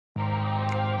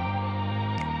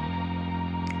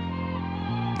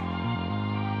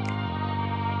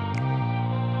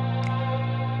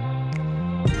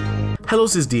Hello,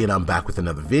 this is D and I'm back with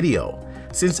another video.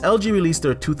 Since LG released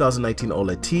their 2019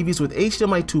 OLED TVs with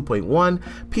HDMI 2.1,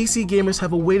 PC gamers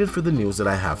have awaited for the news that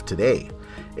I have today.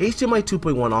 HDMI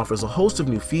 2.1 offers a host of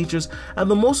new features,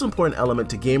 and the most important element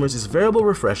to gamers is variable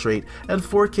refresh rate and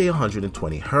 4K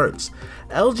 120Hz.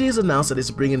 LG has announced that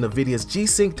it's bringing NVIDIA's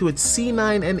G-Sync to its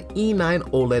C9 and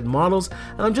E9 OLED models,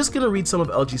 and I'm just going to read some of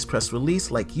LG's press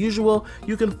release like usual.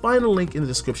 You can find a link in the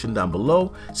description down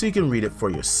below so you can read it for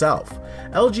yourself.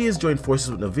 LG has joined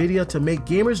forces with NVIDIA to make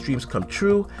gamers' dreams come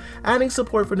true, adding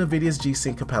support for NVIDIA's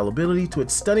G-Sync compatibility to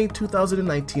its stunning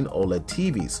 2019 OLED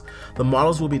TVs. The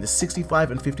models will be the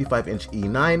 65 and 55-inch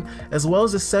E9, as well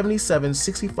as the 77,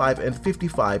 65, and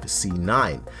 55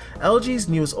 C9. LG's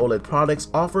newest OLED products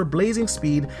offer blazing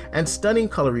speed and stunning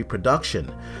color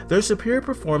reproduction. Their superior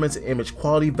performance and image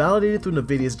quality validated through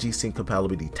NVIDIA's G-Sync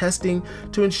compatibility testing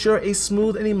to ensure a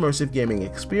smooth and immersive gaming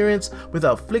experience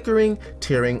without flickering,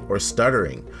 tearing, or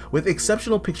stuttering. With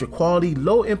exceptional picture quality,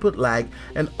 low input lag,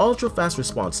 and ultra-fast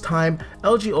response time,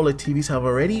 LG OLED TVs have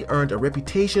already earned a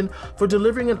reputation for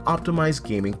delivering an optimized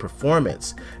gaming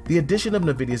performance. The addition of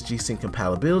NVIDIA's G-Sync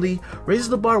compatibility raises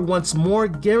the bar once more,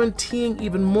 guaranteeing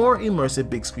even more immersive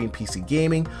big screen PC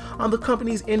gaming on the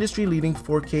company's industry-leading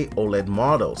 4K OLED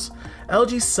models.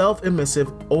 LG's self-emissive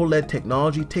OLED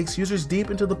technology takes users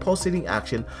deep into the pulsating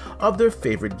action of their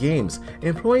favorite games,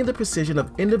 employing the precision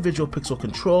of individual pixel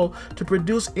control to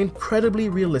produce incredibly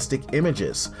realistic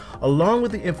images. Along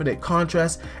with the infinite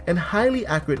contrast and highly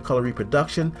accurate color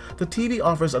reproduction, the TV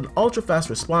offers an ultra-fast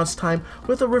response time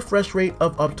with a refresh rate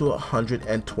of up to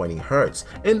 120 Hz.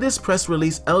 In this press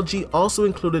release, LG also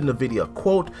included NVIDIA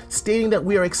quote stating that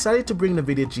we are excited to bring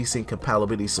NVIDIA G-Sync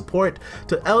compatibility support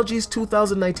to LG's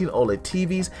 2019 OLED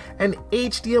TVs and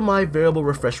HDMI variable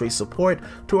refresh rate support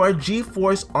to our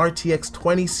GeForce RTX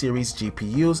 20 series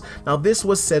GPUs. Now, this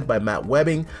was said by Matt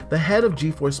Webbing, the head of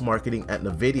GeForce marketing at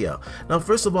NVIDIA. Now,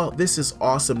 first of all, this is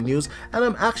awesome news, and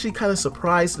I'm actually kind of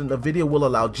surprised that NVIDIA will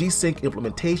allow G-Sync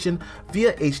implementation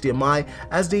via HDMI,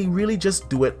 as they really just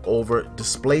do it over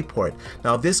DisplayPort.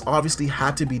 Now, this obviously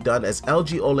had to be done as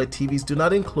LG OLED TVs do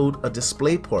not include a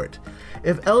DisplayPort.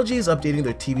 If LG is updating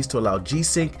their TVs to allow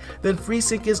G-Sync, then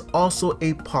FreeSync is also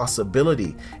a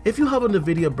possibility. If you have a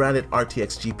NVIDIA branded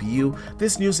RTX GPU,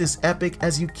 this news is epic,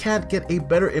 as you can't get a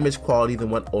better image quality than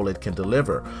what OLED can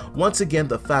deliver. Once again,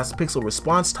 the fast pixel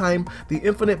response time, the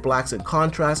infinite blacks and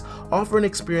contrast offer an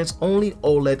experience only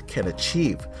OLED can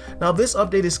achieve. Now, this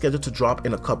update is scheduled to drop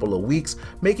in a couple of weeks,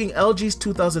 making LG's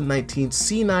 2019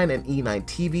 C9 and E9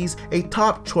 TVs a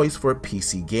top choice for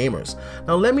PC gamers.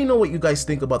 Now, let me know what you guys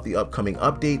think about the upcoming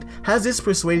update. Has this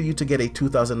persuaded you to get a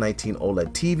 2019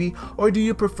 OLED TV, or do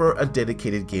you prefer a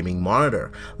dedicated gaming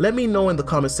monitor? Let me know in the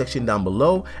comment section down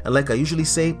below, and like I usually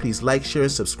say, please like, share,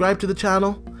 and subscribe to the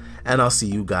channel, and I'll see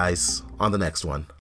you guys on the next one.